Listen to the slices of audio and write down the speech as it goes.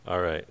All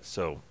right,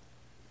 so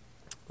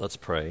let's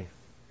pray.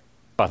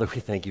 Father,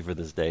 we thank you for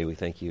this day. We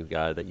thank you,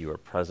 God, that you are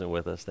present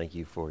with us. Thank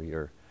you for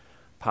your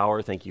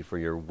power. Thank you for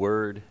your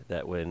word,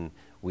 that when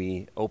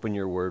we open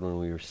your word, when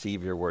we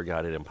receive your word,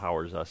 God, it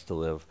empowers us to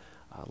live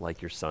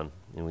like your son.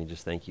 And we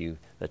just thank you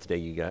that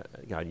today,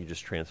 God, you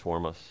just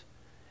transform us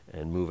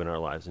and move in our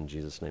lives in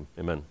Jesus' name.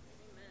 Amen.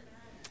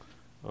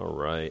 All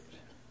right.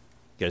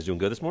 You guys doing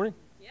good this morning?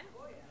 Yeah.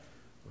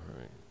 All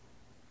right.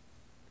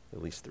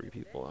 At least 3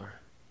 people are.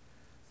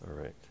 All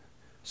right.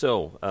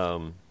 So,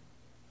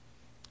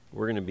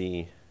 we're going to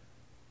be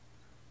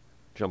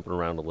jumping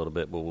around a little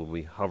bit, but we'll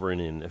be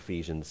hovering in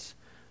Ephesians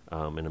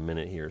in a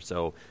minute here.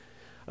 So,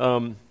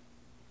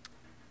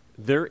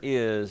 there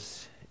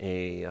is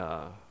a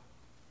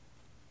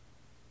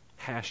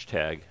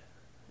hashtag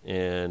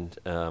and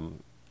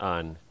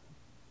on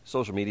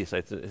social media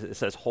sites, it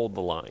says "Hold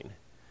the Line,"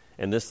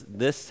 and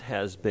this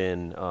has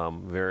been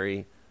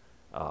very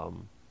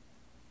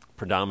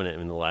predominant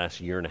in the last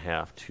year and a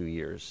half, 2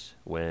 years,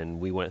 when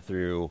we went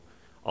through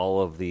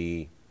all of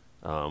the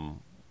COVID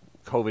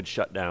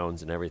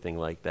shutdowns and everything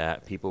like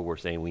that. People were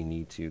saying we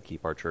need to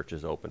keep our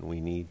churches open. We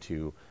need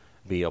to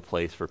be a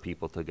place for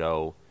people to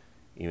go,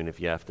 even if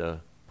you have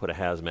to put a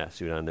hazmat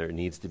suit on there. It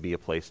needs to be a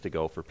place to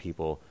go for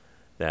people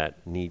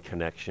that need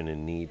connection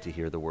and need to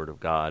hear the Word of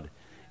God.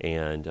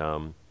 And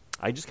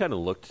I just kind of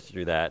looked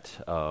through that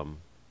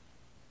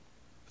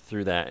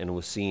and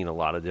was seeing a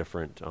lot of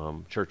different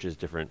churches,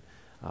 different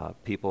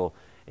people,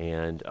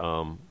 and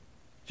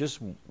just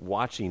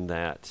watching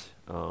that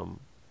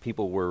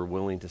people were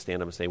willing to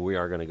stand up and say, we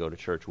are going to go to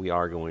church. We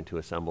are going to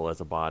assemble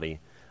as a body.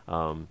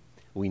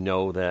 We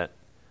know that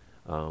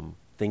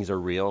things are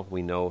real.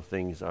 We know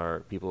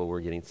people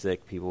were getting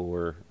sick. People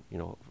were,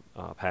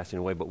 passing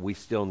away, but we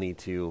still need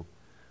to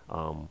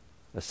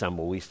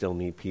assemble. We still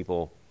need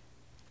people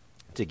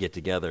to get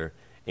together.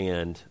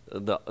 And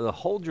the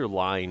Hold Your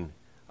Line,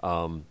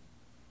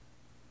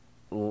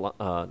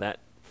 that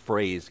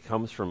phrase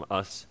comes from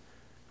us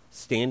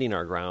standing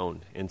our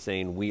ground and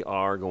saying we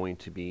are going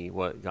to be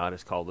what God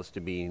has called us to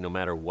be, no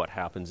matter what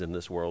happens in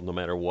this world, no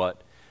matter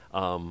what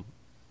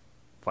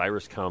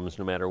virus comes,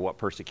 no matter what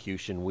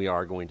persecution, we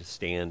are going to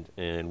stand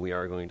and we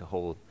are going to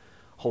hold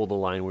the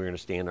line. We're going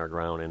to stand our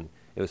ground. And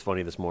it was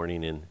funny this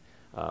morning, and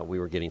we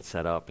were getting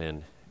set up,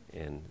 and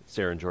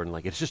Sarah and Jordan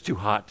it's just too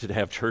hot to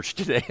have church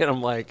today. And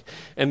I'm like,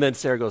 and then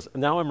Sarah goes,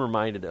 now I'm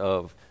reminded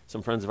of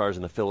some friends of ours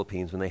in the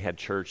Philippines when they had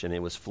church and it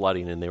was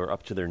flooding and they were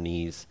up to their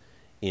knees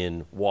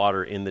in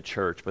water in the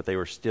church, but they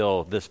were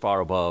still this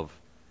far above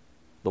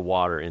the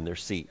water in their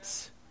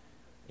seats.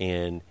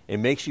 And it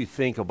makes you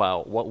think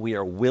about what we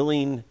are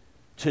willing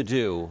to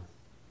do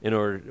in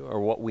order, or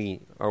what we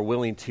are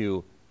willing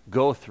to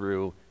go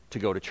through to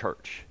go to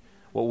church,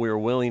 what we are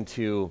willing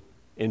to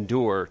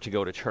endure to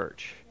go to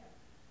church.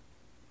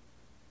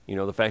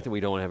 The fact that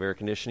we don't have air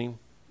conditioning,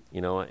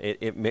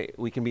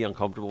 we can be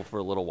uncomfortable for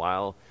a little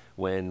while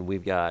when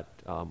we've got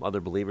other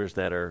believers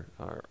that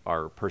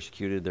are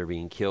persecuted, they're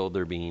being killed,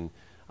 they're being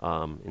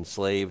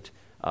enslaved,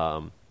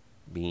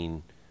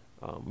 being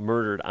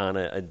murdered on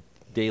a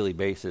daily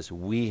basis.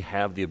 We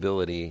have the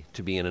ability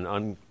to be in an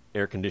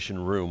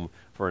un-air-conditioned room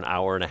for an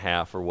hour and a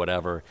half or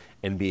whatever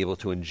and be able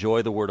to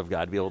enjoy the Word of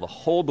God, be able to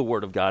hold the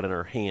Word of God in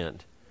our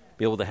hand,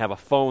 be able to have a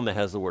phone that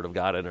has the Word of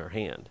God in our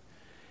hand.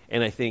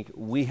 And I think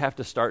we have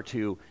to start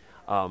to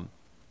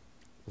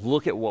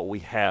look at what we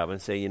have and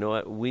say, you know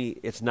what,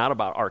 it's not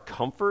about our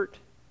comfort.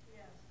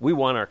 Yes. We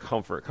want our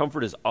comfort.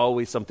 Comfort is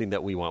always something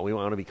that we want. We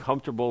want to be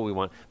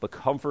comfortable. But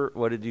comfort,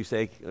 what did you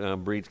say,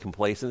 breeds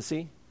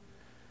complacency?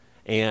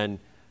 And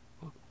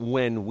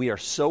when we are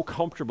so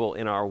comfortable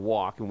in our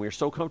walk and we are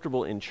so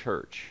comfortable in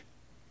church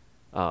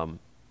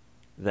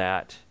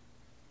that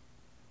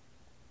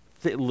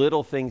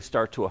little things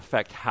start to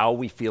affect how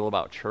we feel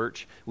about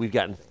church, we've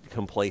gotten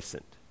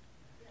complacent.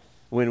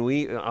 When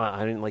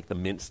I didn't like the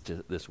mints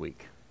this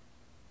week.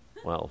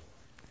 Well,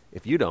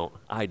 if you don't,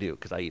 I do,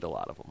 because I eat a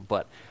lot of them.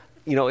 But,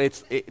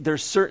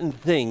 there's certain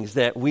things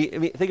that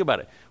think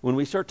about it. When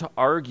we start to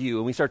argue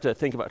and we start to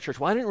think about church,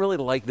 well, I didn't really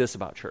like this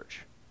about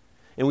church.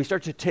 And we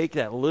start to take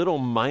that little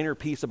minor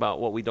piece about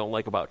what we don't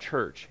like about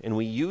church, and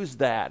we use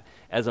that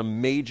as a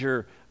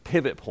major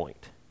pivot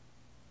point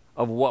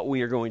of what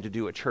we are going to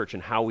do at church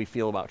and how we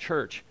feel about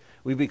church.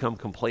 We become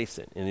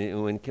complacent,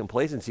 and when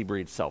complacency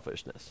breeds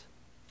selfishness.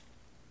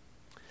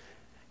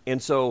 And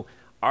so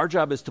our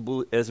job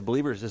as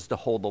believers is to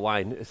hold the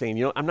line,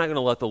 saying, I'm not going to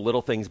let the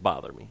little things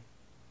bother me.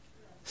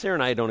 Sarah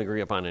and I don't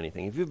agree upon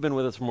anything. If you've been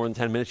with us for more than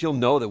 10 minutes, you'll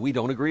know that we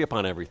don't agree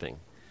upon everything.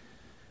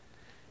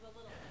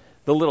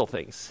 The little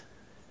things.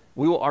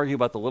 We will argue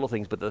about the little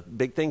things, but the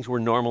big things we're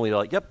normally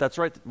like, yep, that's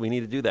right, we need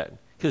to do that.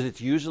 Because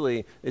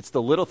it's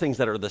the little things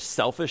that are the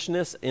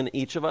selfishness in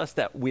each of us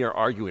that we are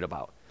arguing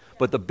about.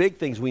 But the big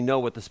things, we know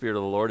what the Spirit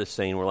of the Lord is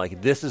saying. We're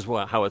like, this is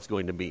how it's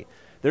going to be.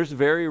 There's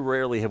very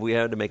rarely have we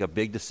had to make a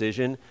big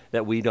decision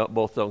that we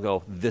both don't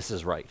go, this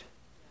is right.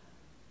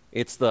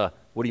 It's what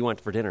do you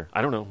want for dinner?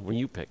 I don't know. When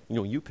you pick.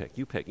 You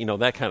pick.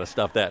 That kind of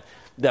stuff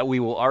that we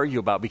will argue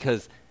about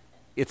because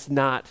it's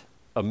not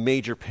a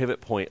major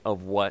pivot point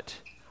of what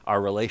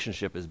our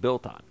relationship is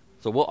built on.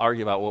 So we'll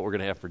argue about what we're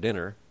going to have for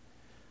dinner,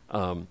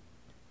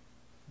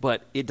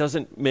 but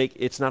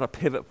it's not a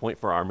pivot point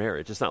for our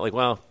marriage. It's not like,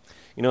 well,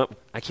 you know,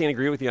 I can't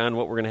agree with you on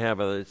what we're going to have,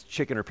 whether it's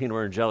chicken or peanut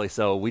butter and jelly,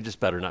 so we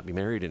just better not be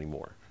married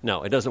anymore.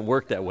 No, it doesn't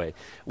work that way.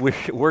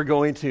 We're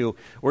going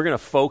to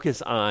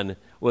focus on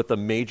what the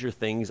major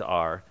things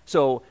are.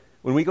 So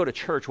when we go to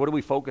church, what do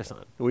we focus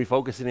on? Are we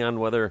focusing on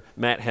whether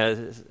Matt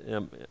has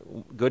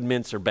good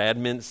mints or bad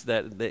mints,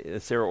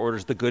 that Sarah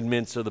orders the good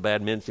mints or the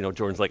bad mints? You know,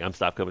 Jordan's like, I'm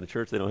stopped coming to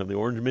church. They don't have the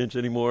orange mints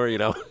anymore, you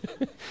know.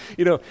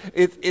 You know,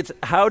 it's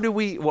how do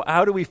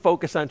we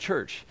focus on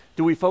church?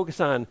 Do we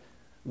focus on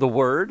the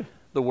word,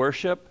 the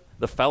worship,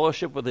 the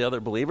fellowship with the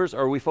other believers,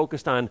 or are we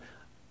focused on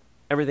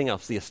everything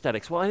else, the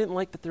aesthetics? Well, I didn't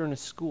like that they're in a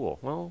school.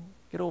 Well,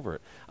 get over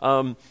it.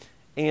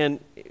 And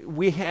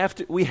we have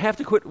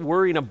to quit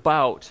worrying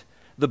about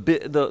the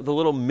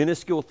little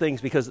minuscule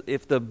things, because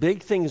if the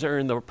big things are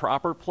in the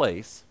proper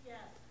place, yes,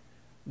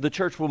 the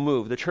church will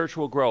move, the church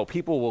will grow,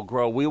 people will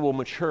grow, we will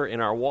mature in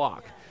our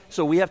walk. Yeah.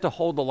 So we have to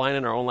hold the line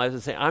in our own lives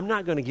and say, I'm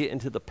not going to get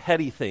into the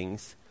petty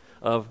things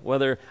of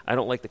whether I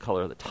don't like the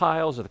color of the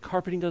tiles, or the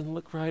carpeting doesn't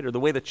look right, or the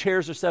way the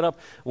chairs are set up.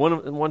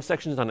 One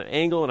section is on an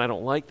angle and I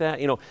don't like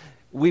that. You know,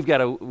 we got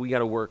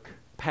to work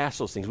past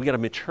those things. We got to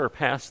mature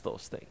past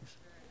those things.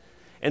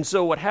 And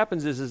so what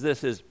happens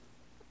is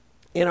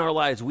in our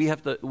lives, we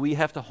have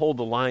to hold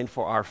the line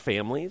for our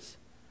families,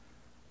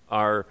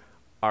 our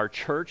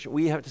church.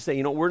 We have to say,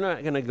 you know, we're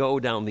not going to go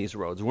down these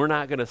roads. We're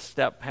not going to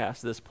step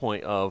past this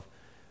point of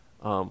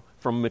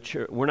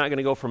we're not going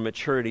to go from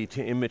maturity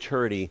to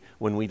immaturity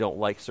when we don't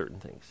like certain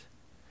things.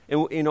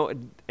 And you know,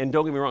 and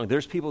don't get me wrong,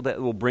 there's people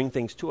that will bring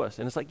things to us,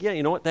 and it's like, yeah,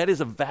 you know what, that is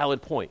a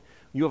valid point.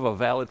 You have a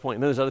valid point.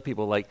 And then there's other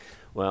people like,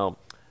 well,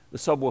 the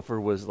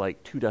subwoofer was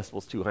like 2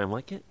 decibels too high. I'm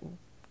like,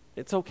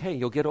 it's okay,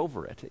 you'll get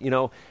over it, you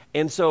know.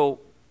 And so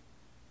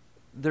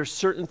there's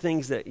certain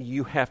things that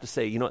you have to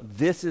say, you know,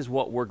 this is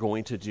what we're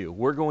going to do.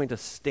 We're going to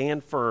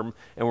stand firm,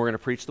 and we're going to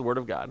preach the word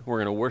of God. We're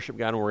going to worship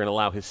God, and we're going to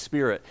allow his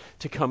Spirit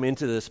to come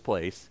into this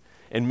place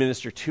and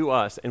minister to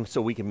us, and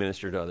so we can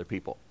minister to other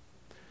people.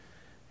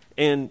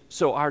 And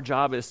so our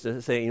job is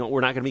to say, you know,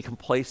 we're not going to be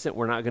complacent.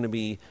 We're not going to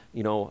be,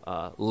 you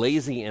know,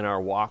 lazy in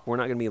our walk. We're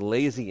not going to be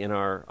lazy in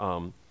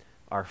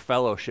our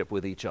fellowship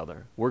with each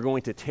other. We're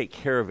going to take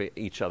care of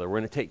each other. We're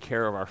going to take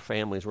care of our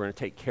families. We're going to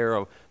take care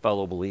of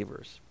fellow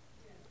believers.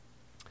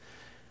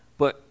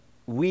 But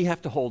we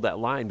have to hold that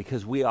line,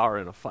 because we are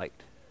in a fight,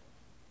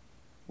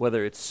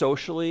 whether it's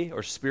socially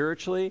or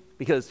spiritually.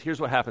 Because here's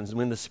what happens.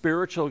 When the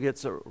spiritual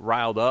gets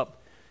riled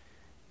up,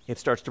 it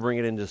starts to bring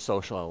it into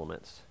social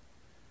elements.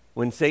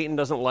 When Satan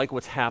doesn't like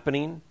what's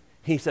happening,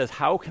 he says,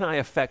 how can I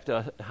affect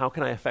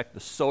the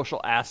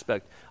social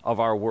aspect of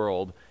our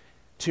world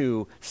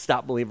to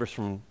stop believers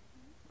from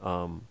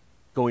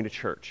going to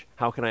church?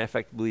 How can I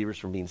affect believers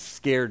from being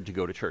scared to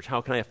go to church?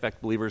 How can I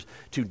affect believers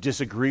to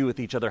disagree with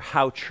each other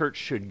how church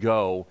should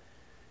go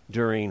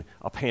during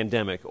a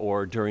pandemic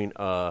or during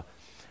a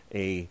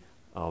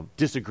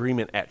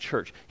disagreement at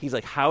church? He's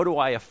like, how do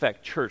I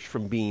affect church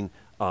from being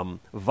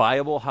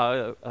viable?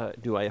 How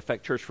do I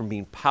affect church from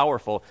being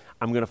powerful?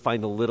 I'm going to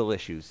find the little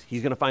issues.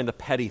 He's going to find the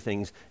petty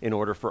things in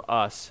order for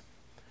us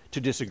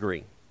to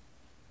disagree.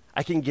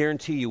 I can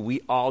guarantee you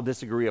we all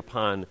disagree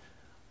upon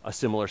a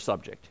similar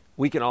subject.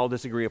 We can all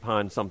disagree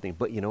upon something,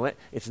 but you know what?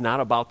 It's not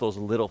about those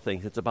little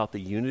things. It's about the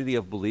unity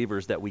of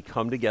believers, that we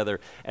come together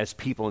as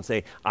people and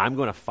say, I'm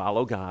going to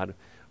follow God.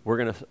 We're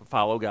going to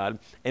follow God.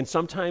 And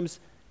sometimes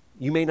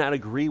you may not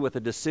agree with a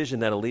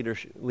decision that a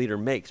leader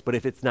makes, but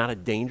if it's not a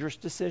dangerous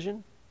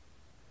decision,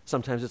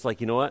 sometimes it's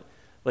like, you know what?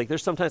 Like,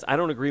 there's sometimes I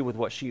don't agree with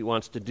what she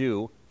wants to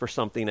do for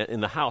something in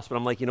the house, but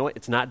I'm like, you know what?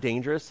 It's not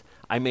dangerous.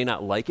 I may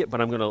not like it,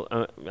 but I'm going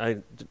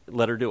to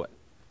let her do it.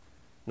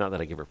 Not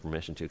that I give her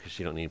permission to, because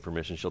she don't need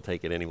permission. She'll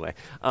take it anyway.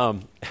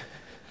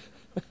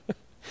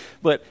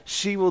 But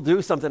she will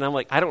do something. I'm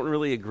like, I don't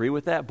really agree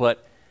with that,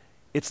 but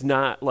it's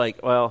not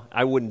like, well,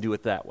 I wouldn't do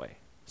it that way.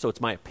 So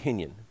it's my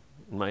opinion.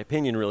 And my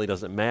opinion really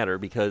doesn't matter,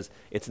 because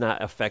it's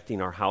not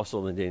affecting our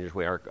household in a dangerous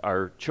way.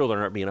 Our children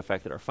aren't being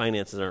affected. Our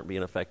finances aren't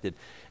being affected.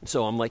 And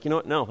so I'm like, you know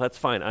what? No, that's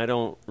fine. I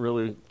don't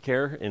really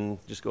care, and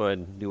just go ahead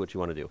and do what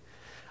you want to do.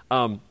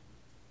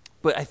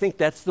 But I think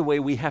that's the way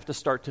we have to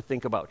start to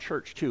think about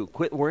church, too.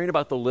 Quit worrying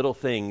about the little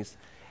things.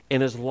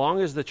 And as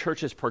long as the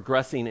church is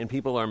progressing and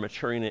people are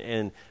maturing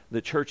and the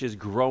church is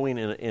growing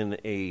in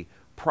a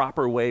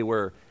proper way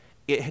where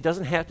it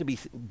doesn't have to be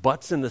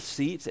butts in the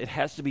seats, it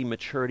has to be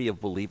maturity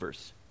of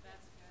believers.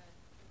 That's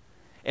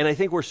good. And I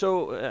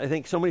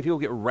think so many people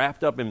get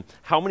wrapped up in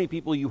how many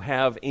people you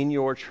have in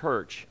your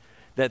church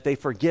that they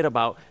forget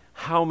about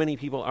how many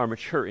people are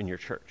mature in your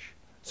church.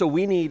 So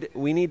we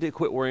need to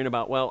quit worrying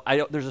about, well,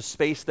 there's a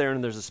space there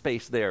and there's a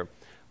space there.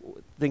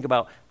 Think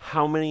about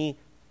how many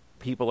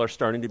people are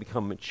starting to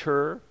become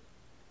mature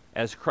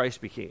as Christ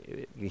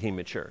became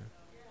mature.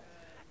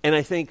 And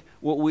I think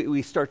what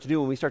we start to do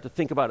when we start to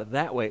think about it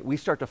that way, we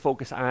start to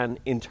focus on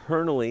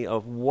internally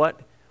of what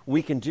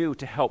we can do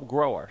to help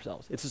grow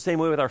ourselves. It's the same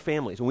way with our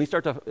families. When we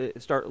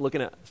stop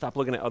looking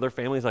at other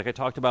families, like I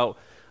talked about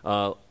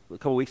a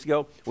couple weeks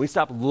ago, when we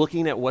stop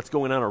looking at what's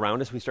going on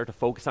around us, we start to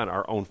focus on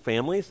our own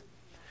families.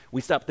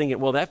 We stop thinking,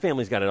 well, that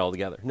family's got it all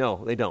together.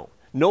 No, they don't.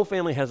 No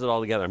family has it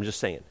all together. I'm just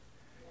saying.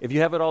 If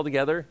you have it all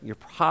together, you're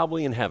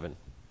probably in heaven.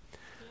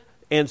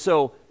 And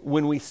so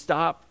when we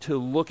stop to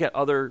look at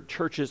other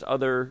churches,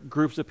 other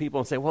groups of people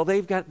and say, well,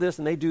 they've got this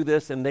and they do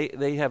this and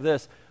they have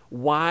this,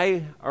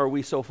 why are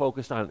we so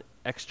focused on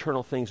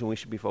external things when we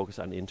should be focused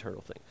on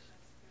internal things?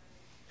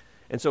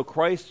 And so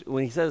Christ,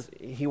 when he says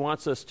he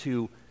wants us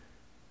to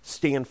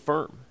stand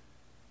firm,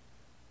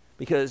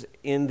 because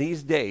in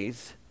these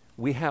days,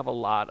 we have a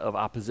lot of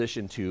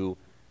opposition to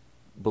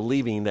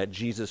believing that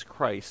Jesus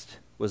Christ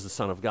was the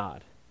Son of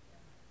God.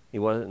 He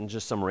wasn't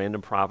just some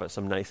random prophet,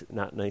 some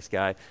not nice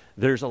guy.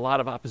 There's a lot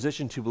of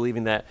opposition to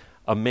believing that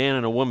a man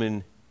and a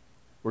woman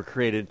were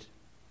created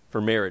for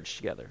marriage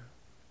together.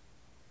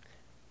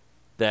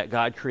 That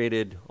God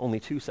created only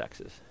two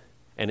sexes.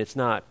 And it's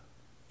not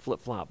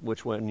flip-flop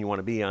which one you want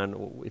to be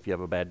on if you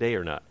have a bad day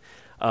or not.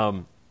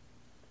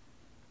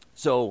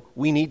 So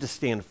we need to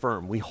stand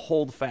firm. We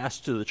hold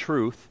fast to the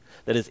truth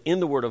that is in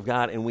the Word of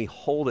God, and we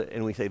hold it,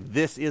 and we say,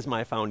 this is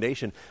my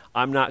foundation.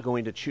 I'm not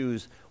going to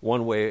choose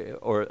one way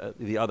or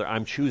the other.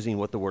 I'm choosing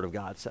what the Word of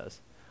God says.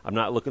 I'm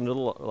not looking to the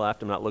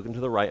left. I'm not looking to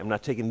the right. I'm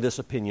not taking this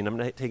opinion. I'm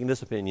not taking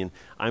this opinion.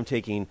 I'm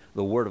taking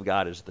the Word of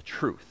God as the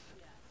truth.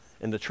 Yes.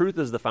 And the truth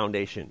is the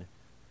foundation.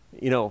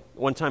 You know,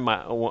 one time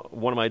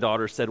one of my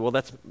daughters said,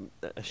 well,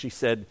 she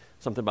said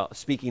something about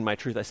speaking my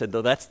truth. I said,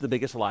 though, that's the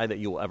biggest lie that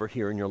you will ever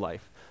hear in your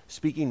life.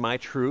 Speaking my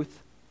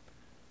truth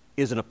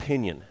is an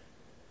opinion.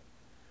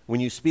 When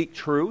you speak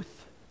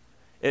truth,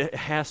 it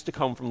has to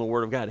come from the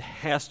Word of God. It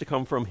has to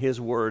come from His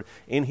Word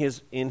in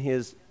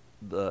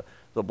the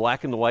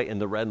black and the white and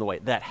the red and the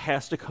white. That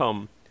has to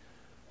come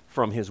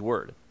from His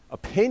Word.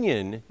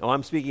 Opinion,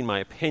 I'm speaking my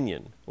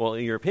opinion. Well,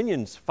 your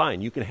opinion's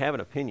fine. You can have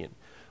an opinion.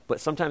 But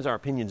sometimes our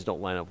opinions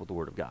don't line up with the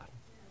Word of God.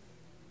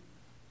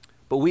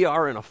 But we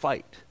are in a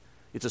fight.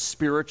 It's a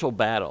spiritual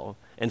battle,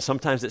 and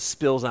sometimes it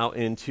spills out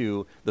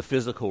into the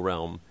physical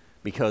realm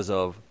because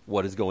of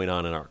what is going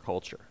on in our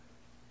culture.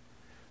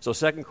 So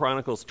 2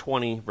 Chronicles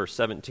 20, verse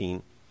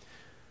 17,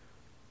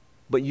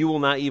 but you will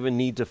not even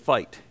need to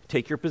fight.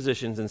 Take your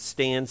positions and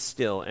stand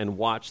still and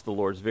watch the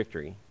Lord's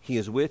victory. He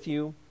is with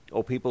you,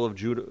 O people of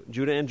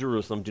Judah and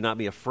Jerusalem. Do not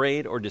be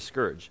afraid or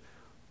discouraged.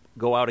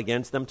 Go out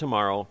against them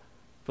tomorrow,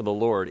 for the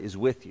Lord is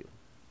with you.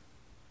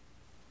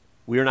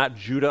 We are not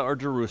Judah or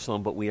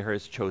Jerusalem, but we are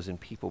His chosen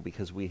people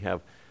because we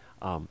have,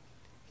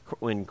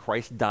 when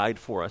Christ died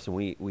for us and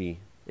we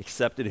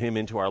accepted Him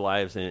into our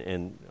lives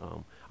and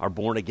are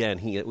born again,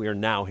 we are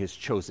now His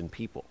chosen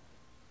people.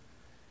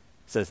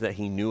 It says that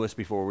He knew us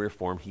before we were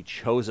formed. He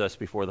chose us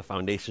before the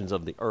foundations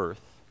of the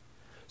earth.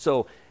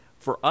 So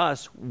for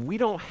us, we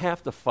don't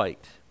have to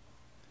fight.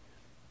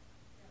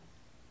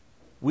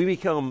 We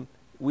become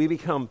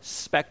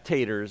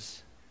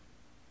spectators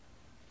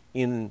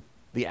in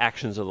the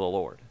actions of the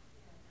Lord.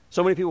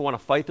 So many people want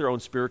to fight their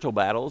own spiritual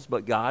battles,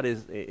 but God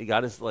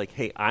is like,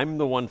 hey, I'm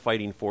the one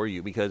fighting for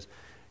you because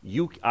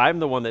I'm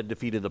the one that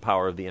defeated the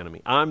power of the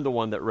enemy. I'm the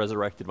one that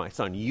resurrected my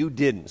son. You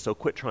didn't, so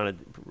quit trying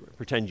to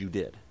pretend you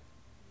did.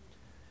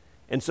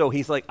 And so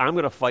He's like, I'm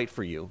going to fight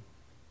for you.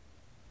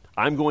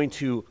 I'm going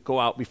to go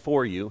out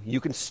before you. You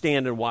can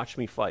stand and watch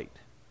me fight.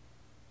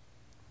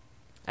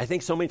 I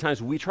think so many times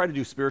we try to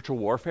do spiritual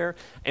warfare,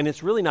 and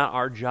it's really not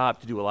our job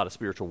to do a lot of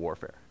spiritual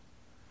warfare.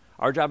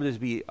 Our job is to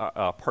be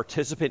a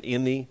participant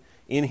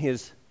in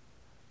His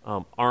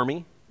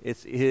army.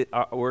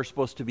 We're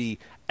supposed to be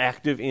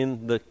active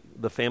in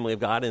the family of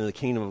God and the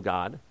kingdom of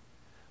God.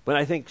 But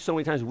I think so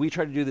many times we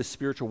try to do this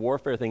spiritual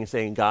warfare thing and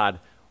saying,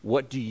 God,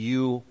 what do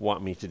you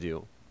want me to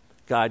do?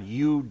 God,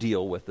 you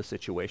deal with the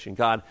situation.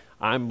 God,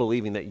 I'm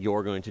believing that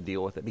you're going to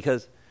deal with it.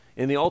 Because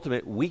in the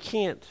ultimate, we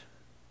can't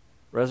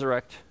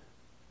resurrect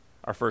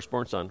our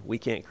firstborn son. We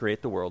can't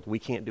create the world. We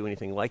can't do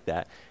anything like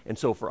that. And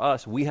so for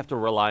us, we have to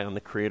rely on the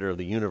creator of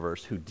the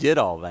universe who did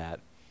all that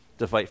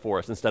to fight for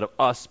us instead of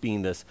us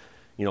being this,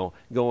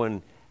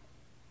 going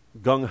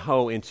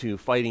gung-ho into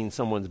fighting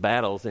someone's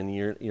battles. And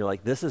you're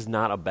like, this is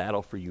not a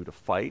battle for you to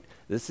fight.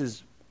 This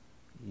is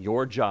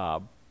your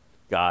job,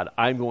 God.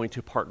 I'm going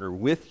to partner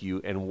with you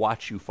and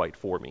watch you fight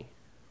for me.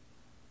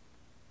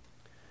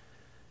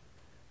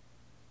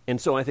 And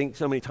so I think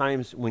so many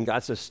times when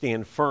God says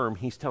stand firm,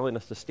 He's telling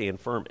us to stand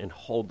firm and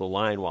hold the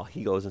line while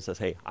He goes and says,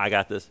 hey, I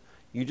got this.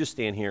 You just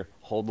stand here,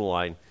 hold the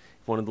line.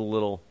 If one of the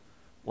little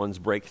ones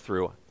break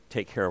through,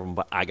 take care of them,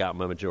 but I got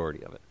my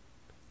majority of it.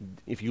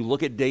 If you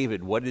look at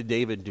David, what did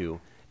David do?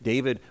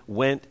 David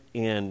went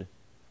and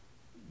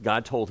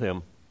God told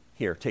him,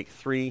 here, take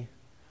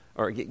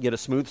get a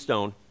smooth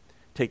stone,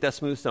 take that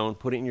smooth stone,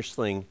 put it in your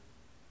sling,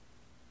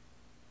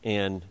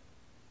 and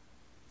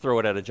throw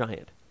it at a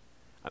giant.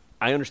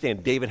 I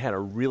understand David had a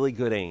really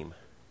good aim.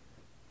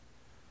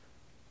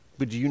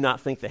 But do you not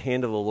think the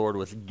hand of the Lord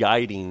was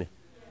guiding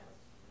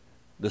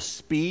the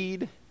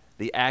speed,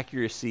 the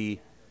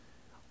accuracy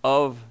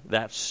of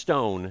that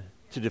stone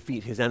to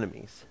defeat his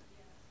enemies.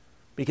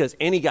 Because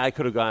any guy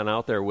could have gone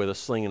out there with a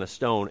sling and a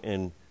stone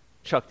and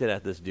chucked it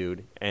at this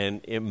dude,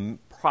 and it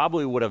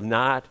probably would have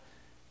not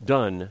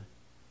done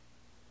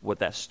what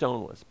that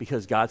stone was.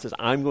 Because God says,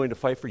 I'm going to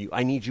fight for you.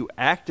 I need you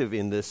active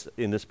in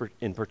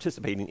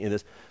participating in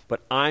this,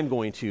 but I'm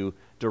going to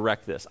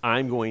direct this.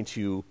 I'm going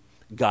to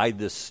guide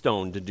this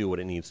stone to do what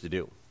it needs to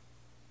do.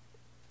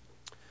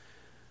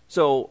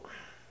 So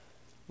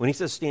when he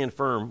says stand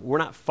firm, we're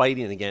not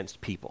fighting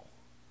against people.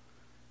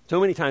 So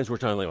many times we're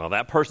talking like, well,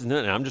 that person,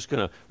 and I'm just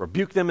going to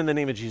rebuke them in the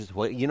name of Jesus.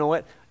 Well, you know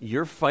what?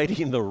 You're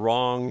fighting the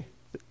wrong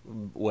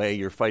way.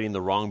 You're fighting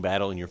the wrong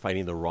battle, and you're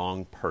fighting the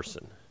wrong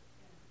person.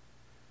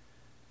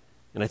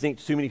 And I think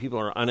too many people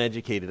are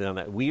uneducated on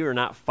that. We are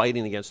not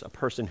fighting against a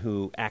person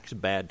who acts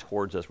bad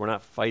towards us. We're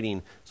not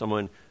fighting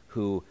someone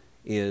who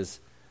is,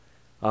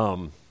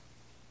 so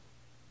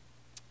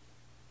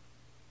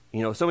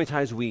many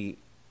times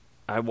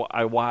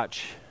I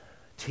watch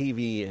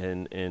TV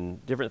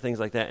and different things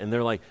like that, and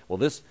they're like, well,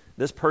 this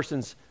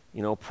person's,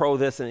 pro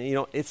this,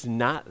 and, it's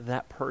not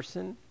that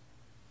person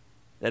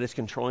that is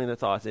controlling their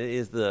thoughts. It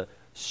is the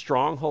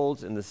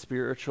strongholds and the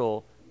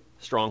spiritual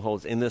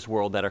strongholds in this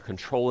world that are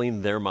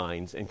controlling their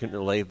minds, and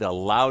they're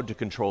allowed to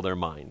control their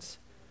minds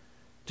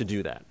to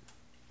do that.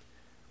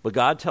 But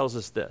God tells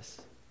us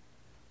this.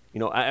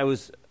 I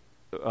was,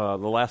 the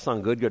last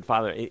song, Good, Good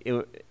Father,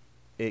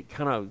 it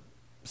kind of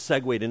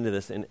segued into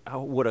this, and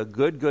would a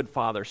good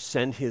father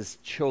send his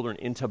children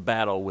into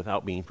battle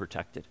without being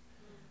protected?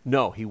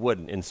 No, he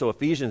wouldn't. And so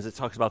Ephesians, it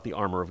talks about the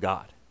armor of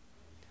God.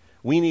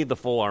 We need the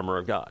full armor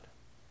of God.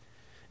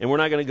 And we're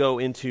not going to go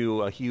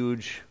into a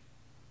huge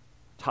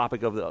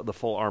topic of the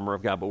full armor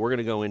of God, but we're going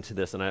to go into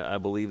this, and I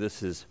believe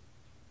this is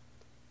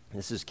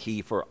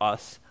key for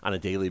us on a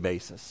daily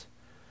basis.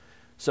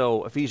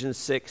 So Ephesians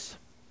 6,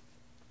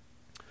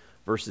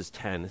 verses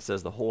 10, it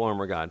says, the whole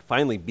armor of God.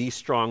 Finally, be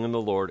strong in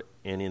the Lord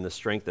and in the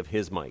strength of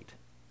his might,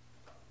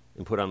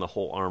 and put on the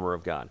whole armor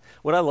of God.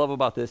 What I love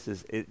about this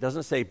is it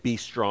doesn't say be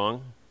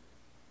strong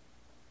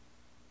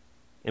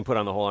and put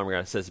on the whole armor of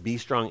God. It says be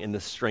strong in the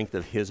strength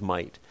of his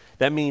might.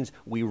 That means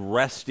we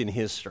rest in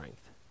his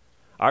strength.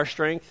 Our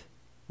strength,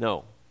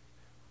 no.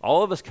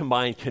 All of us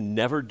combined can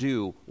never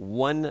do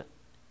one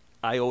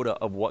iota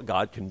of what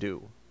God can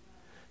do.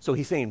 So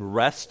he's saying,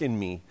 rest in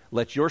me.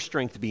 Let your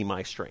strength be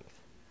my strength.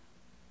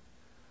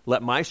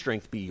 Let my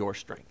strength be your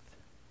strength.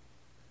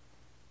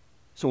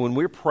 So when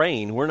we're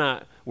praying,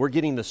 we're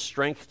getting the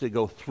strength to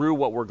go through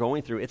what we're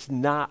going through. It's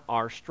not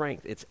our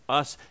strength. It's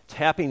us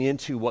tapping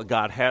into what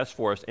God has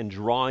for us and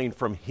drawing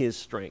from his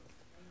strength.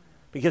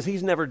 Because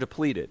he's never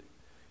depleted.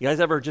 You guys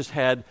ever just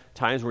had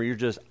times where you're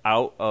just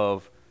out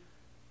of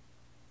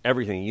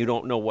everything? You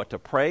don't know what to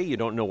pray. You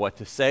don't know what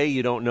to say.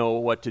 You don't know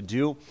what to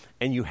do.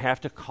 And you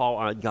have to call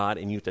on God,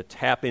 and you have to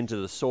tap into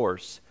the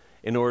source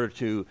in order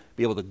to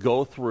be able to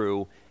go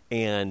through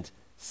and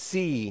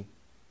see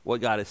what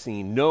God is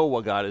seeing, know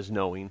what God is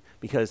knowing,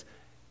 because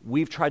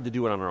we've tried to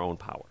do it on our own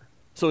power.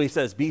 So he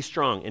says, be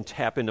strong and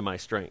tap into my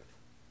strength.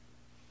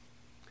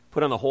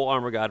 Put on the whole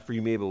armor of God, for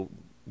you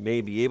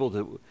may be able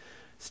to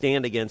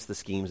stand against the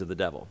schemes of the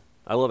devil.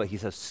 I love it. He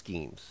says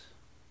schemes.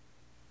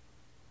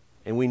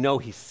 And we know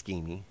he's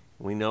scheming.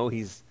 We know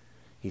he's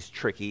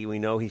tricky. We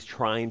know he's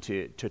trying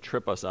to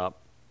trip us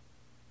up.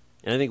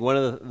 And I think one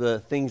of the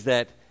things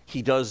that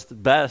he does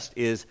best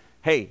is,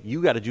 hey,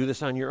 you got to do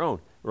this on your own.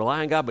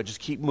 Rely on God, but just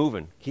keep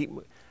moving.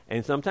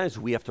 And sometimes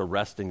we have to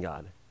rest in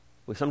God.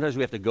 Sometimes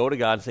we have to go to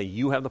God and say,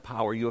 you have the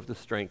power, you have the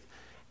strength,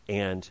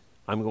 and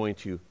I'm going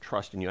to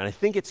trust in you. And I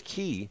think it's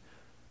key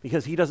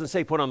because he doesn't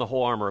say put on the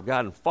whole armor of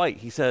God and fight.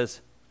 He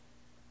says,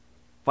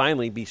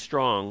 finally, be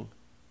strong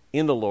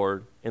in the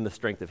Lord and the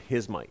strength of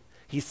his might.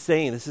 He's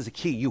saying this is a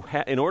key.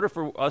 In order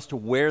for us to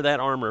wear that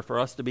armor, for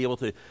us to be able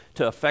to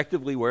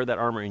effectively wear that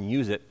armor and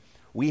use it,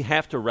 we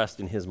have to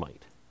rest in his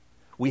might.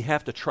 We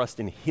have to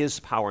trust in his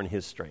power and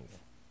his strength.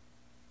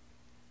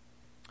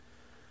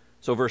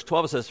 So verse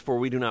 12 says, for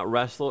we do not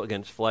wrestle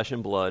against flesh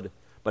and blood,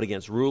 but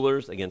against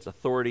rulers, against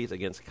authorities,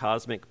 against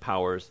cosmic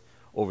powers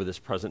over this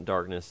present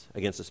darkness,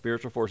 against the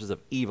spiritual forces of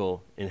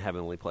evil in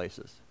heavenly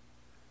places.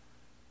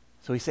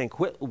 So he's saying,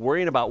 quit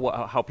worrying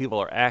about how people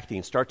are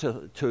acting. Start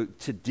to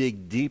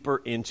dig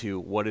deeper into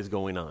what is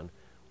going on.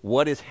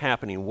 What is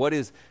happening? What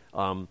is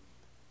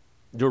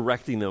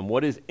directing them?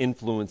 What is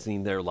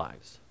influencing their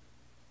lives?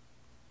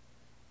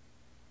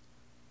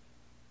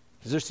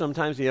 Is there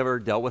sometimes you ever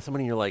dealt with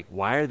somebody and you're like,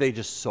 why are they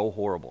just so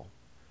horrible?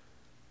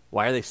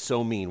 Why are they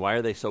so mean? Why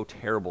are they so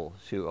terrible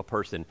to a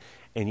person?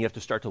 And you have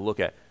to start to look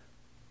at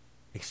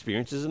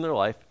experiences in their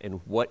life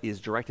and what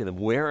is directing them.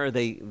 Where are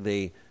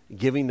they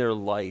giving their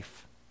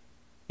life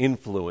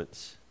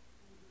influence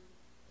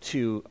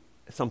to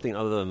something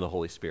other than the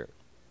Holy Spirit?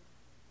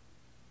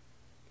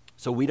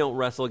 So we don't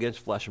wrestle against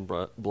flesh and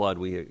blood.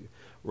 We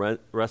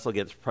wrestle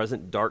against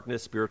present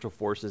darkness, spiritual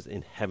forces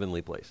in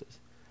heavenly places.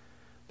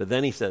 But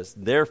then he says,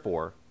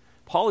 therefore,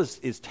 Paul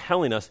is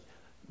telling us,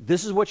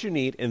 this is what you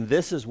need, and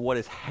this is what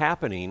is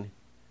happening,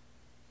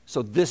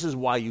 so this is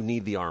why you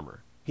need the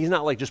armor. He's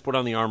not like, just put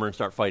on the armor and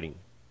start fighting.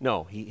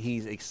 No,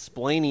 he's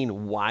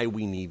explaining why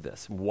we need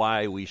this,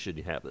 why we should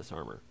have this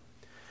armor.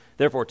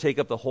 Therefore, take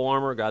up the whole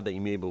armor of God that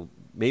you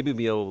may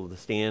be able to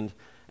stand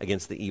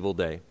against the evil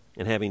day.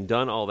 And having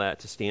done all that,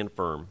 to stand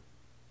firm.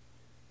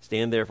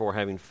 Stand therefore,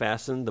 having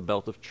fastened the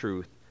belt of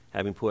truth,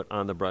 having put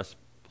on the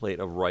breastplate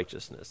of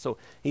righteousness. So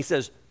he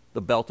says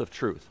the belt of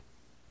truth.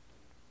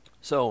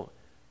 So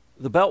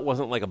the belt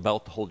wasn't like a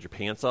belt to hold your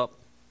pants up.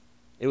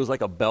 It was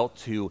like a belt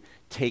to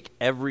take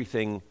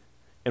everything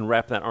and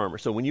wrap that armor.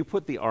 So when you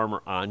put the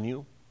armor on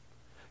you,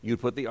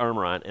 you'd put the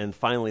armor on, and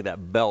finally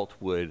that belt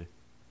would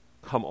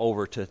come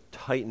over to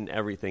tighten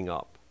everything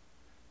up,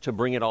 to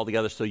bring it all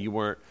together so you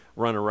weren't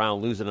running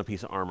around losing a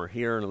piece of armor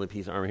here and a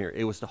piece of armor here.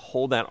 It was to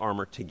hold that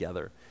armor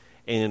together.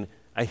 And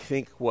I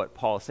think what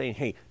Paul is saying,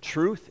 hey,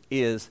 truth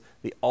is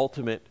the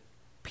ultimate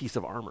piece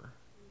of armor.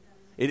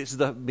 It is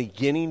the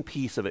beginning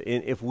piece of it.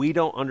 And if we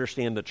don't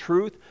understand the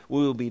truth,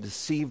 we will be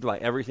deceived by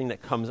everything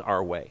that comes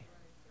our way.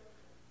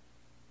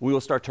 We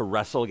will start to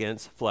wrestle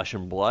against flesh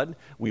and blood.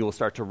 We will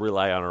start to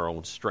rely on our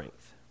own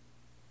strength.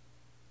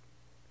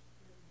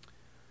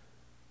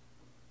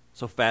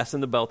 So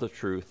fasten the belt of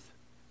truth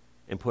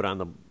and put on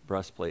the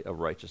breastplate of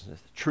righteousness.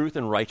 Truth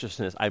and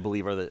righteousness, I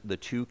believe, are the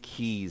two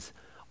keys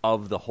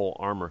of the whole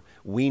armor.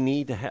 We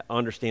need to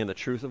understand the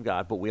truth of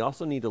God, but we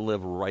also need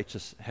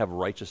to have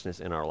righteousness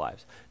in our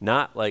lives.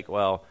 Not like,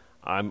 well,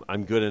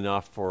 I'm good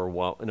enough for,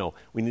 well, no.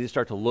 We need to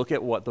start to look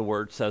at what the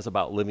Word says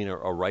about living a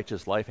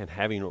righteous life and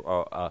having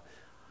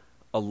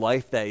a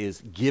life that is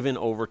given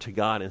over to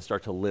God and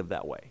start to live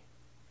that way.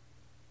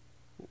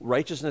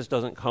 Righteousness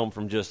doesn't come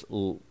from just,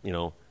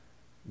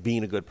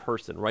 being a good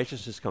person.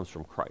 Righteousness comes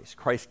from Christ.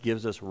 Christ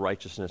gives us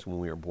righteousness when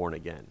we are born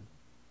again.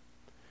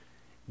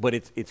 But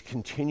it's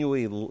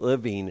continually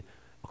living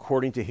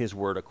according to His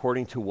Word,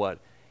 according to what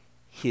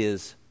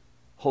His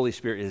Holy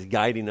Spirit is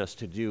guiding us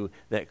to do,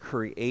 that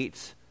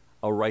creates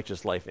a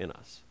righteous life in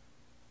us.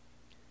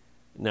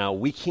 Now,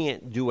 we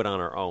can't do it on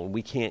our own.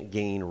 We can't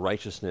gain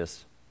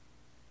righteousness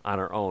on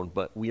our own,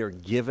 but we are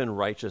given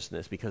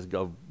righteousness because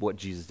of what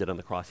Jesus did on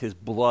the cross. His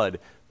blood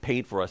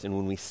paid for us, and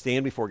when we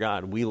stand before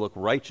God, we look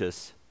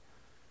righteous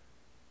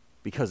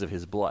because of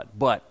His blood.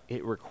 But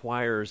it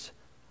requires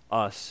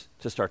us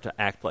to start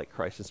to act like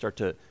Christ and start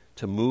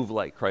to move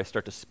like Christ,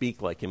 start to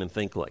speak like Him and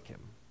think like Him.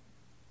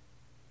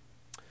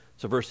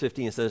 So verse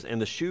 15, it says, and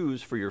the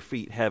shoes for your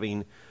feet,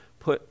 having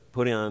put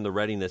on the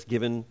readiness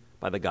given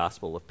by the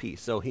gospel of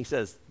peace. So he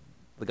says,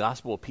 the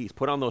gospel of peace,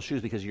 put on those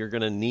shoes because you're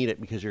going to need it,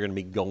 because you're going to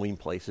be going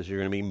places, you're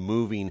going to be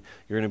moving,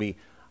 you're going to be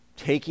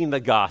taking the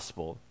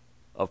gospel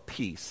of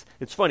peace.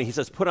 It's funny, he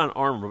says put on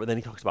armor, but then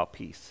he talks about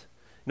peace.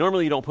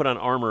 Normally you don't put on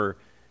armor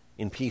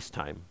in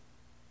peacetime.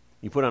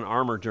 You put on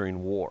armor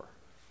during war.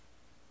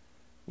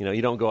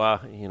 You don't go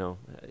out,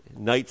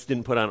 knights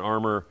didn't put on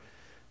armor,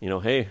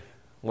 hey,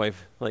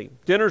 wife,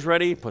 like, dinner's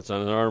ready, puts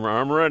on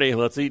armor ready,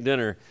 let's eat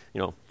dinner.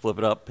 Flip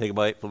it up, take a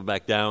bite, flip it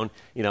back down.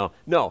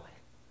 No.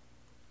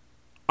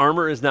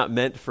 Armor is not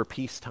meant for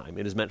peacetime.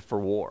 It is meant for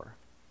war.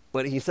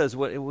 But he says,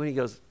 when he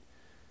goes,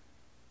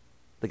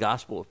 the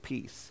gospel of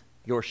peace.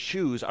 Your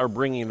shoes are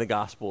bringing the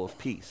gospel of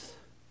peace.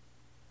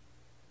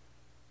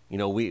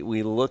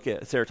 We look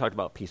at, Sarah talked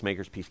about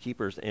peacemakers,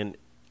 peacekeepers, and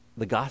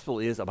the gospel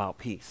is about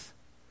peace.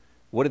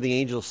 What did the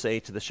angels say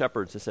to the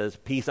shepherds? It says,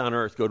 peace on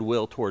earth,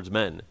 goodwill towards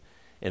men.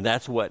 And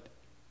that's what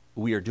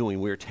we are doing.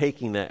 We are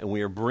taking that and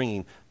we are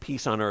bringing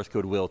peace on earth,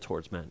 goodwill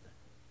towards men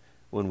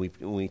when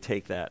we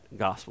take that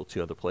gospel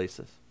to other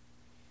places.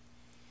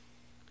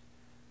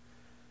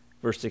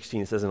 Verse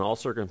 16 says, in all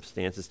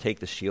circumstances, take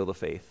the shield of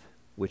faith,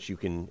 which you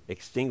can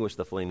extinguish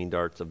the flaming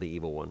darts of the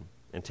evil one,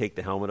 and take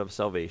the helmet of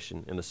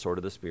salvation and the sword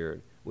of the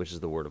Spirit, which is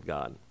the word of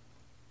God.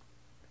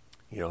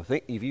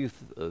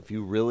 If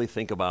you really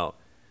think about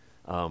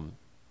our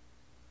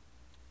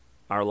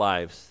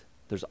lives,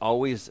 there's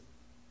always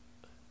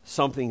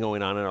something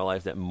going on in our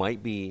lives that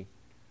might be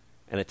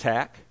an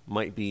attack,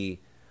 might be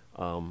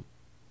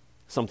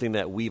something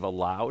that we've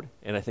allowed.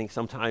 And I think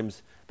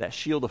sometimes that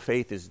shield of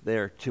faith is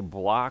there to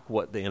block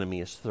what the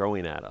enemy is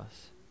throwing at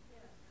us.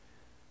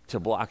 To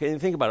block it.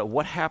 And think about it.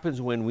 What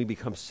happens when we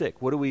become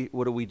sick? What do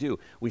we do?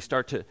 We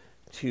start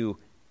to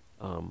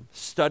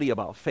study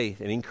about faith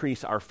and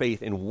increase our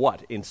faith in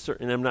what?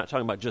 And I'm not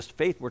talking about just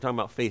faith. We're talking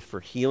about faith for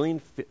healing,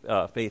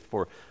 faith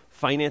for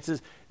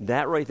finances.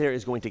 That right there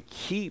is going to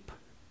keep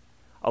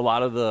a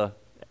lot of the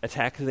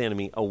attacks of the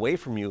enemy away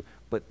from you.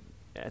 But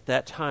at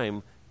that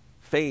time,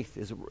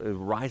 faith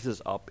rises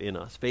up in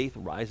us. Faith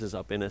rises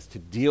up in us to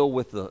deal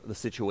with the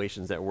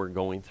situations that we're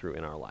going through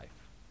in our life.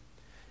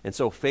 And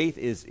so faith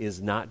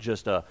is not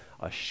just a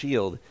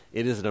shield.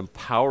 It is an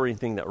empowering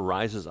thing that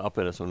rises up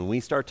in us. When we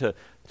start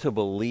to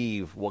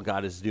believe what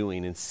God is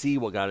doing and see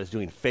what God is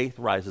doing, faith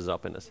rises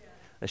up in us.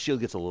 The shield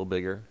gets a little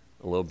bigger,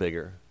 a little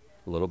bigger,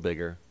 a little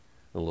bigger,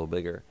 a little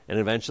bigger. And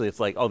eventually it's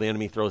like, oh, the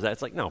enemy throws that.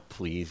 It's like, no,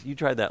 please. You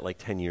tried that like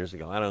 10 years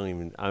ago. I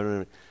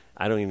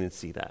don't even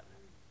see that.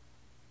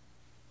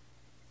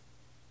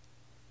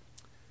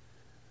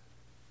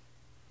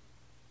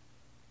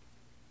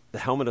 The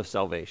helmet of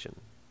salvation.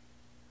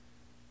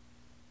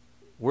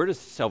 Where does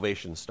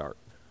salvation start?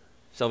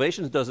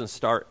 Salvation doesn't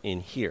start in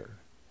here.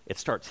 It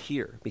starts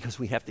here because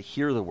we have to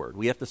hear the word.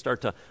 We have to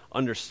start to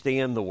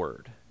understand the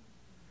word.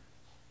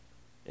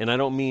 And I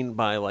don't mean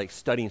by like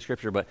studying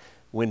Scripture, but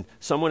when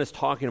someone is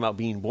talking about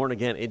being born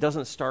again, it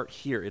doesn't start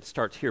here. It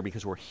starts here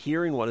because we're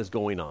hearing what is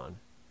going on,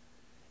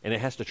 and it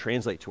has to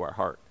translate to our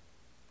heart.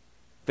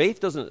 Faith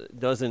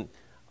doesn't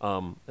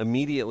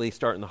immediately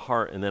start in the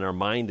heart, and then our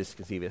mind is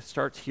conceived. It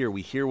starts here.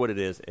 We hear what it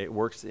is. It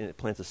works, and it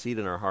plants a seed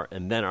in our heart,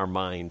 and then our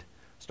mind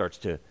starts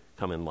to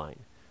come in line.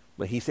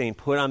 But he's saying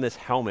put on this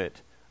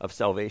helmet of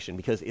salvation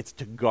because it's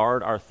to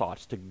guard our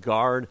thoughts, to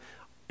guard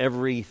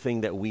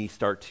everything that we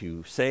start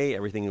to say,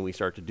 everything that we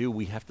start to do.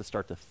 We have to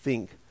start to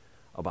think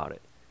about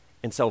it.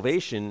 And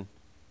salvation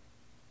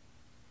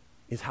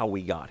is how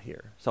we got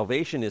here.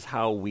 Salvation is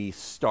how we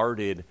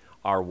started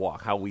our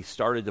walk, how we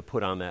started to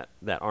put on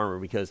that armor,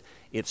 because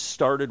it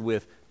started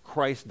with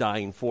Christ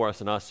dying for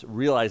us and us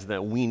realizing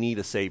that we need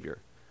a Savior.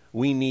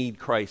 We need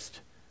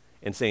Christ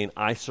and saying,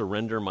 I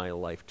surrender my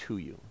life to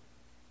you.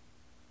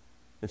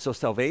 And so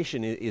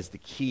salvation is the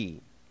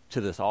key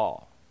to this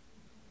all.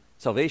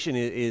 Salvation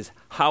is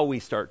how we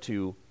start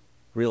to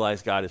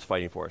realize God is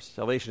fighting for us.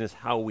 Salvation is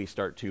how we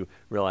start to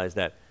realize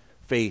that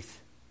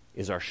faith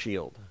is our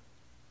shield.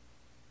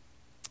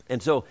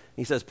 And so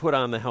he says, put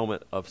on the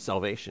helmet of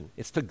salvation.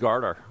 It's to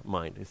guard our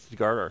mind. It's to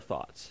guard our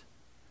thoughts.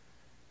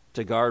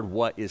 To guard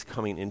what is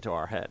coming into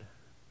our head.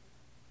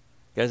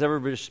 You guys ever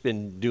just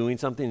been doing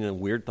something and a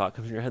weird thought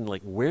comes in your head and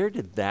like, where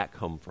did that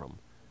come from?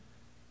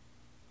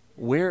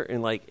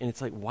 And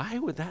it's like, why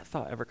would that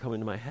thought ever come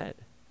into my head?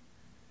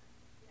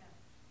 Yeah.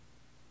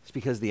 It's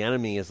because the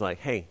enemy is like,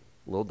 hey,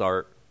 little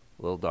dart,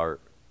 little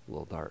dart,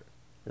 little dart.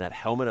 And that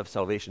helmet of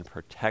salvation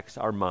protects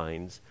our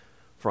minds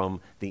from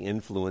the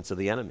influence of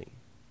the enemy.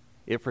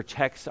 It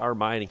protects our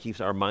mind and keeps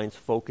our minds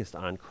focused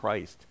on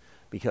Christ.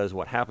 Because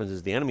what happens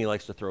is the enemy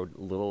likes to throw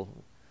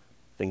little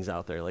things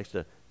out there. He likes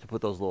to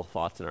put those little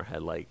thoughts in our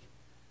head. Like,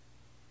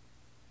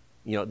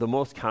 the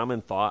most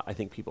common thought I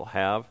think people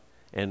have,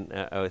 and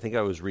I think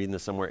I was reading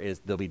this somewhere, is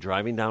they'll be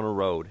driving down a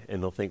road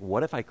and they'll think,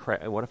 what if I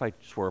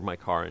swerve my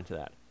car into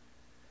that?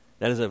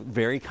 That is a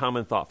very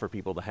common thought for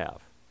people to have.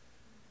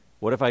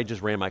 What if I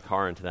just ran my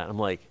car into that? I'm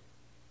like,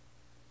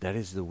 that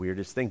is the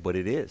weirdest thing, but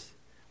it is.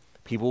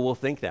 People will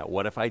think that.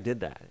 What if I did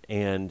that?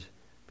 And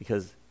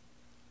because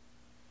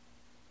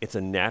it's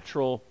a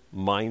natural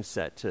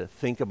mindset to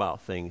think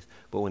about things,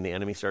 but when the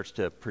enemy starts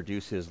to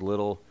produce his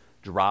little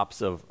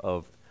drops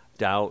of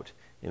doubt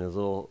and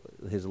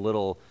his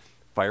little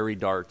fiery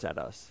darts at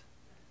us,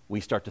 we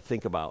start to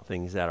think about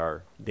things that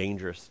are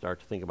dangerous, start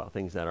to think about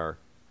things that are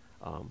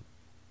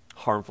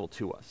harmful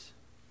to us.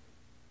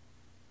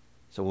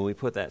 So when we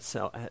put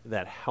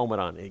that helmet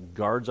on, it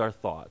guards our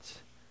thoughts.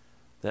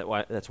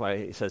 That's why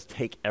it says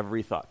take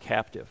every thought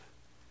captive.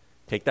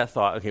 Take that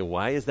thought, okay,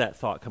 why is that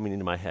thought coming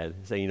into my head?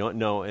 Say, you know what,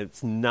 no,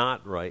 it's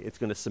not right. It's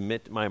going to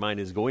submit, my mind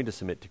is going to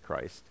submit to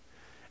Christ.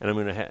 And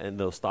and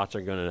those thoughts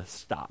are going to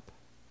stop.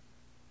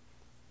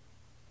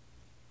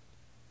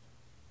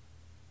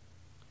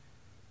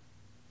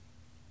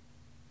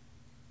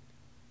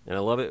 And I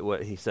love it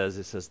what he says.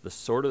 It says, the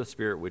sword of the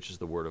Spirit, which is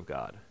the Word of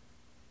God.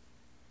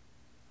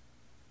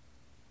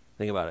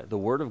 Think about it. The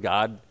Word of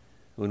God,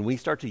 when we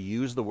start to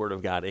use the Word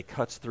of God, it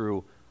cuts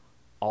through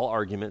all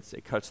arguments.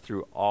 It cuts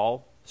through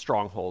all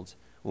strongholds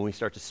when we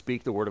start to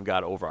speak the Word of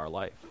God over our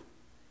life.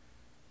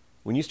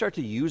 When you start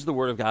to use the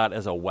Word of God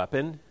as a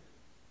weapon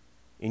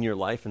in your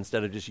life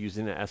instead of just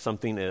using it as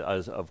something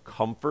as of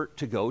comfort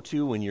to go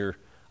to when you're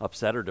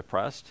upset or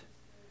depressed,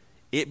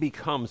 it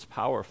becomes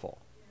powerful.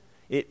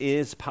 It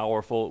is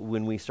powerful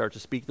when we start to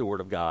speak the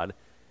Word of God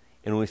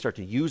and when we start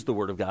to use the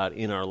Word of God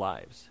in our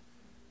lives.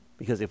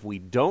 Because if we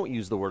don't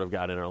use the Word of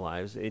God in our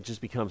lives, it just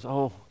becomes,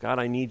 oh, God,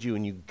 I need you.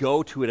 And you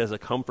go to it as a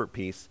comfort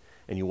piece,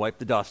 and you wipe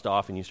the dust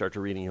off, and you start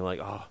to read, and you're like,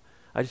 oh,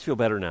 I just feel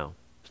better now.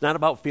 It's not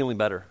about feeling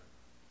better.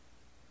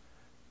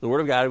 The Word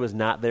of God was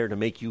not there to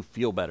make you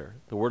feel better.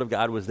 The Word of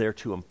God was there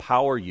to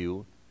empower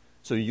you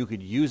so you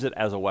could use it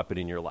as a weapon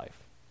in your life.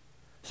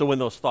 So when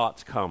those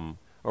thoughts come,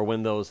 or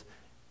when those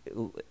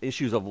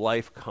issues of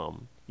life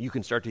come, you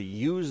can start to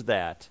use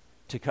that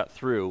to cut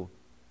through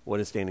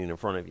what is standing in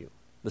front of you.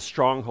 The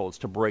strongholds,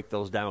 to break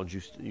those down.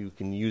 You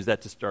can use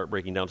that to start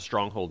breaking down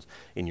strongholds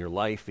in your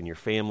life, in your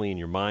family, in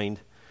your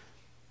mind.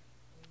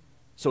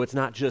 So it's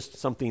not just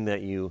something that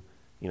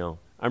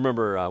I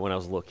remember when I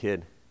was a little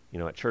kid,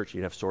 at church,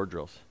 you'd have sword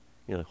drills.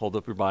 Hold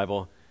up your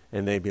Bible,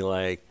 and they'd be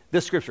like,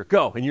 this scripture,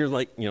 go. And you're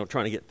like,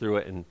 trying to get through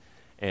it.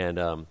 And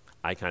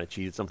I kind of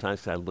cheated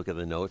sometimes because I'd look at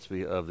the notes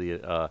of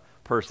the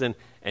person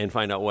and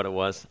find out what it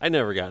was. I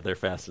never got there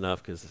fast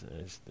enough because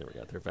I just never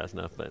got there fast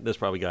enough. But this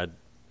probably God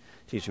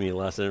teaching me a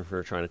lesson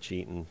for trying to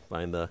cheat and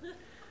find the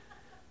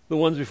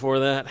ones before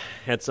that.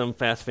 Had some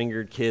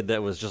fast-fingered kid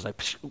that was just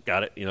like,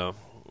 got it, and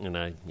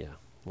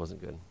wasn't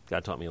good.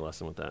 God taught me a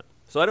lesson with that.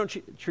 So I don't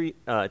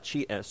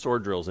cheat at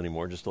sword drills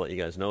anymore, just to let you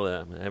guys know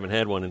that. I haven't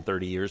had one in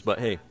 30 years, but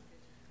hey.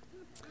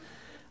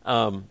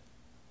 But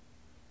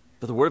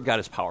the Word of God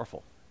is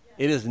powerful.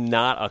 It is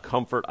not a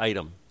comfort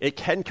item. It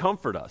can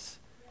comfort us,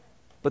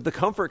 but the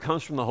comfort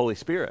comes from the Holy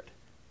Spirit.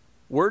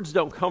 Words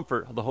don't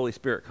comfort, the Holy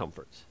Spirit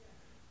comforts.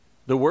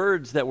 The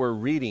words that we're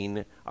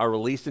reading are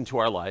released into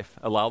our life,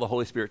 allow the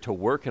Holy Spirit to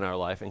work in our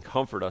life and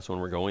comfort us when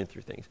we're going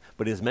through things.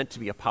 But it is meant to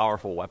be a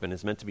powerful weapon.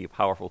 It's meant to be a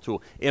powerful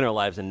tool in our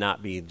lives and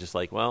not be just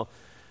like, well,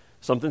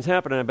 something's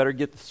happening. I better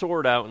get the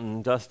sword out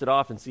and dust it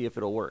off and see if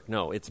it'll work.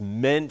 No, it's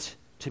meant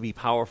to be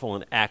powerful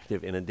and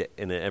active in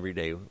an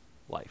everyday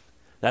life.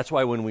 That's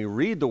why when we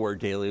read the Word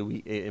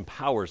daily, it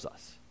empowers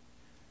us.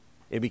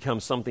 It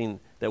becomes something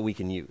that we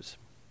can use.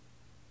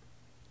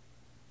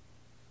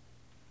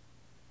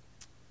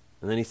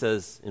 And then he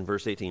says in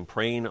verse 18,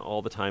 praying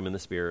all the time in the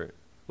Spirit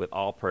with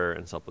all prayer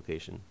and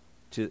supplication.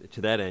 To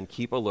that end,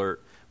 keep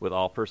alert with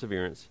all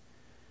perseverance,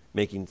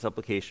 making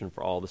supplication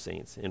for all the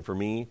saints. And for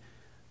me,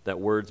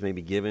 that words may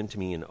be given to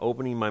me in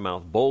opening my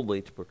mouth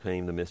boldly to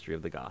proclaim the mystery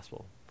of the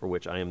gospel, for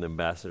which I am the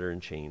ambassador in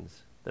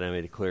chains, that I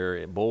may declare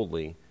it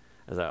boldly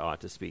as I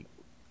ought to speak.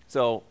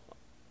 So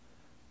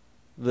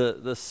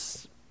the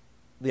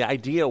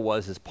idea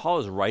is Paul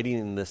is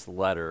writing this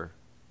letter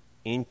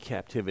in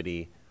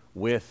captivity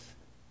with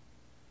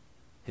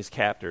his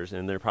captors,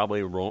 and they're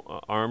probably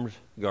armed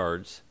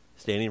guards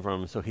standing in front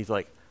of him. So he's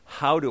like,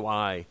 how do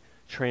I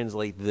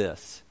translate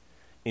this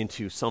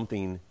into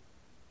something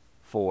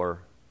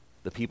for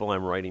the people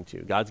I'm writing to?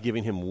 God's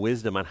giving him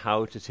wisdom on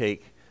how to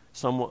take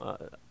some.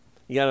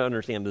 You got to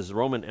understand, this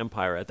Roman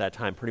Empire at that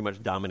time pretty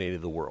much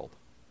dominated the world.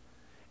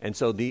 And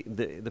so the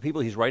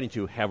people he's writing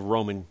to have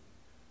Roman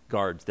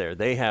guards there.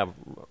 They have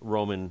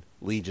Roman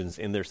legions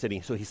in their city.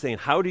 So he's saying,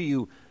 how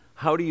do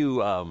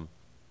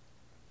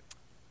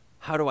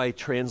I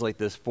translate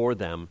this for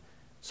them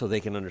so they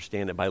can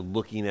understand it by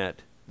looking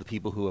at the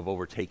people who have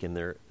overtaken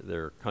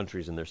their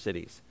countries and their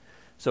cities?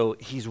 So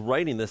he's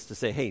writing this to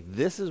say, hey,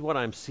 this is what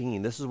I'm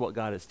seeing. This is what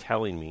God is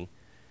telling me.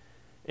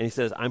 And he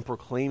says, I'm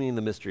proclaiming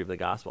the mystery of the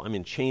gospel. I'm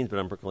in chains, but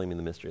I'm proclaiming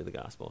the mystery of the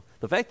gospel.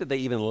 The fact that they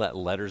even let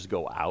letters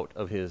go out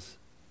of his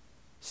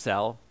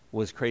cell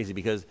was crazy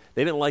because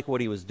they didn't like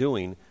what he was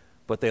doing,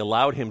 but they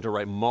allowed him to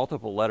write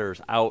multiple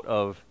letters out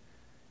of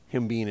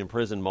him being in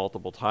prison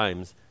multiple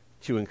times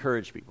to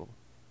encourage people.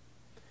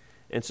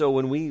 And so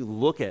when we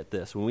look at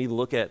this, when we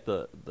look at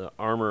the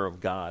armor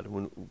of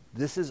God,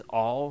 this is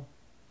all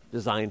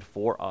designed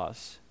for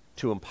us,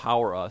 to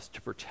empower us,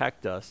 to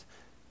protect us,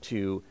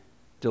 to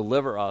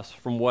deliver us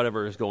from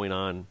whatever is going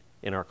on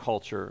in our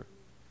culture,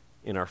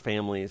 in our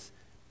families.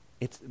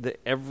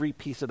 Every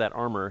piece of that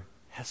armor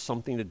has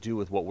something to do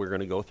with what we're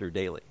going to go through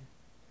daily.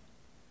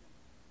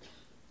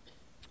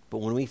 But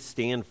when we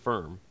stand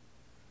firm,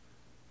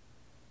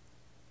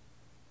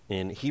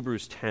 in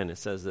Hebrews 10, it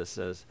says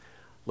this,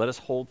 let us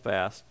hold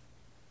fast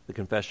the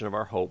confession of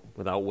our hope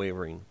without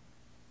wavering,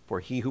 for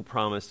he who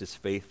promised is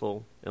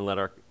faithful, and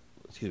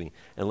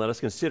let us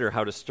consider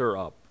how to stir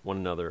up one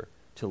another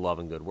to love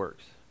and good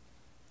works.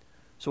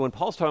 So when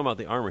Paul's talking about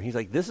the armor, he's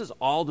like, this is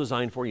all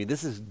designed for you.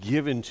 This is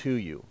given to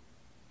you.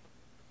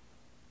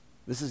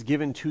 This is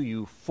given to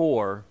you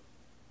for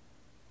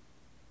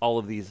all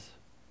of these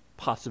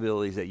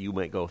possibilities that you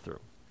might go through.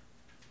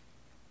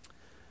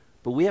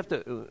 But we have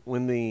to,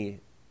 when we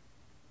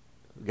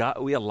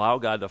allow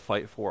God to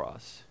fight for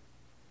us,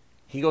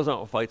 he goes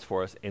out and fights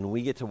for us, and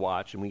we get to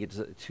watch, and we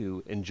get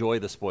to enjoy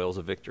the spoils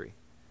of victory.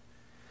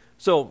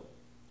 So,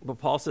 but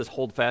Paul says,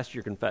 hold fast to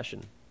your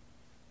confession.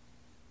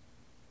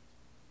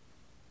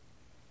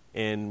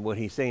 And what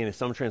he's saying is,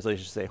 some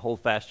translations say, hold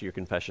fast to your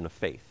confession of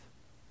faith,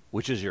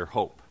 which is your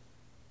hope.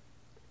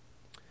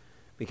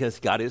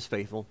 Because God is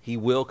faithful. He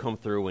will come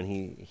through when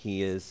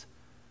he is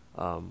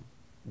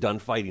done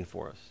fighting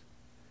for us.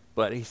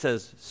 But he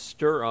says,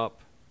 stir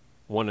up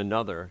one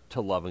another to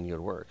love and good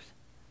works.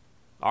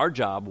 Our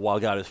job, while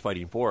God is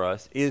fighting for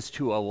us, is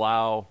to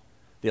allow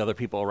the other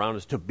people around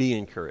us to be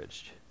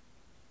encouraged.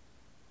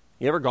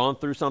 You ever gone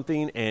through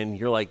something and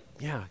you're like,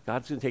 yeah,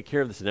 God's going to take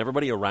care of this, and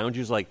everybody around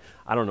you is like,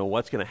 I don't know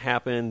what's going to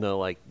happen.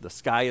 The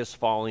sky is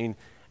falling,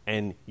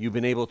 and you've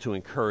been able to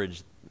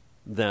encourage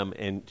them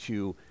and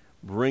to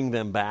bring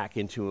them back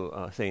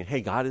into saying,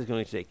 hey, God is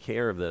going to take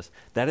care of this.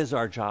 That is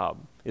our job,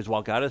 is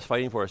while God is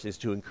fighting for us, is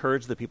to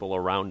encourage the people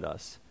around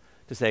us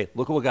to say,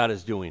 look at what God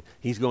is doing.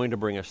 He's going to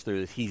bring us through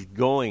this. He's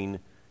going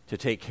to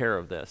take care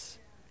of this.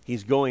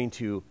 He's going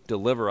to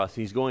deliver us.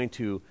 He's going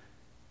to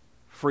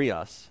free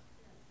us.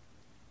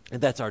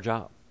 And that's our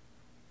job.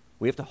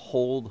 We have to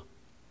hold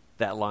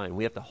that line.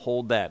 We have to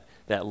hold that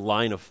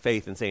line of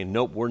faith and saying,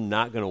 nope, we're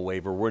not going to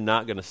waver. We're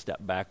not going to step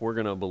back. We're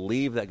going to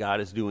believe that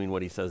God is doing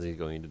what he says he's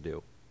going to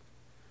do.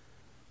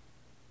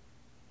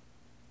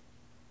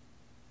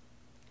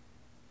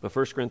 But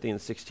 1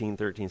 Corinthians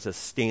 16:13 says,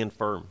 stand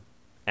firm,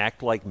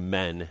 act like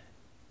men,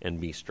 and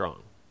be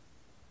strong.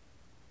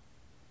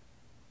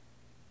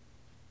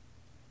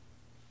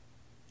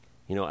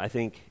 You know, I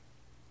think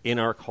in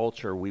our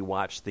culture we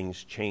watch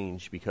things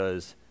change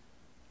because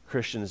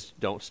Christians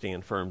don't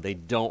stand firm. They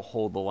don't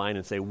hold the line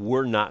and say,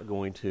 we're not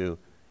going to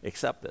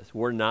accept this.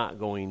 We're not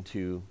going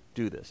to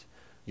do this.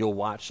 You'll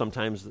watch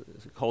sometimes the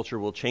culture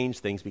will change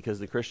things because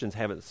the Christians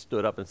haven't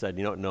stood up and said,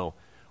 no,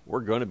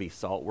 we're going to be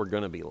salt, we're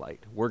going to be light.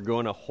 We're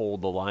going to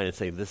hold the line and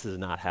say, this is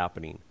not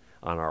happening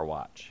on our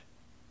watch.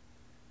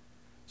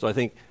 So I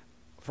think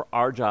for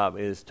our job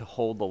is to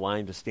hold the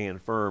line, to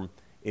stand firm,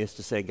 is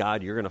to say,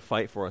 God, you're going to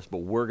fight for us, but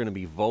we're going to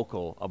be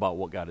vocal about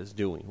what God is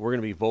doing. We're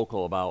going to be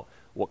vocal about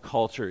what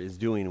culture is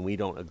doing, and we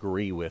don't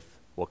agree with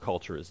what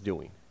culture is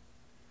doing.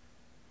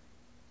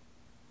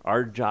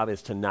 Our job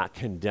is to not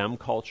condemn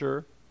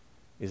culture,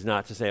 is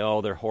not to say,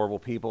 oh, they're horrible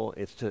people.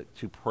 It's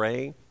to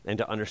pray and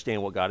to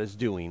understand what God is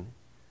doing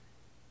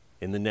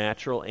in the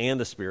natural and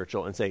the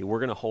spiritual, and say, we're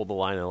going to hold the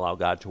line and allow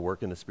God to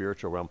work in the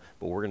spiritual realm,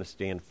 but we're going to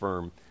stand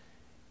firm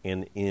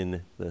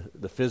in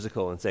the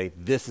physical and say,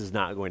 this is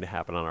not going to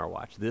happen on our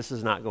watch. This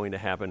is not going to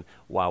happen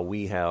while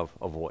we have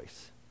a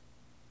voice.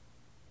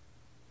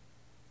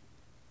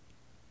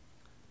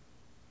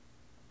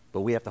 But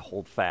we have to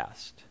hold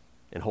fast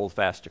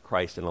to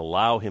Christ and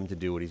allow him to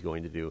do what he's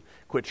going to do.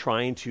 Quit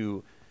trying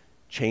to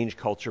change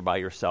culture by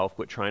yourself.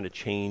 Quit trying to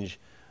change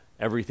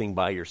everything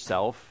by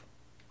yourself.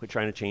 Quit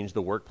trying to change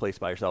the workplace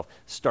by yourself.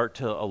 Start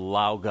to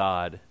allow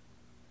God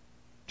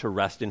to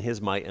rest in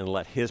his might and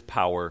let his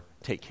power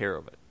take care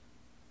of it.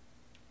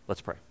 Let's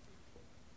pray.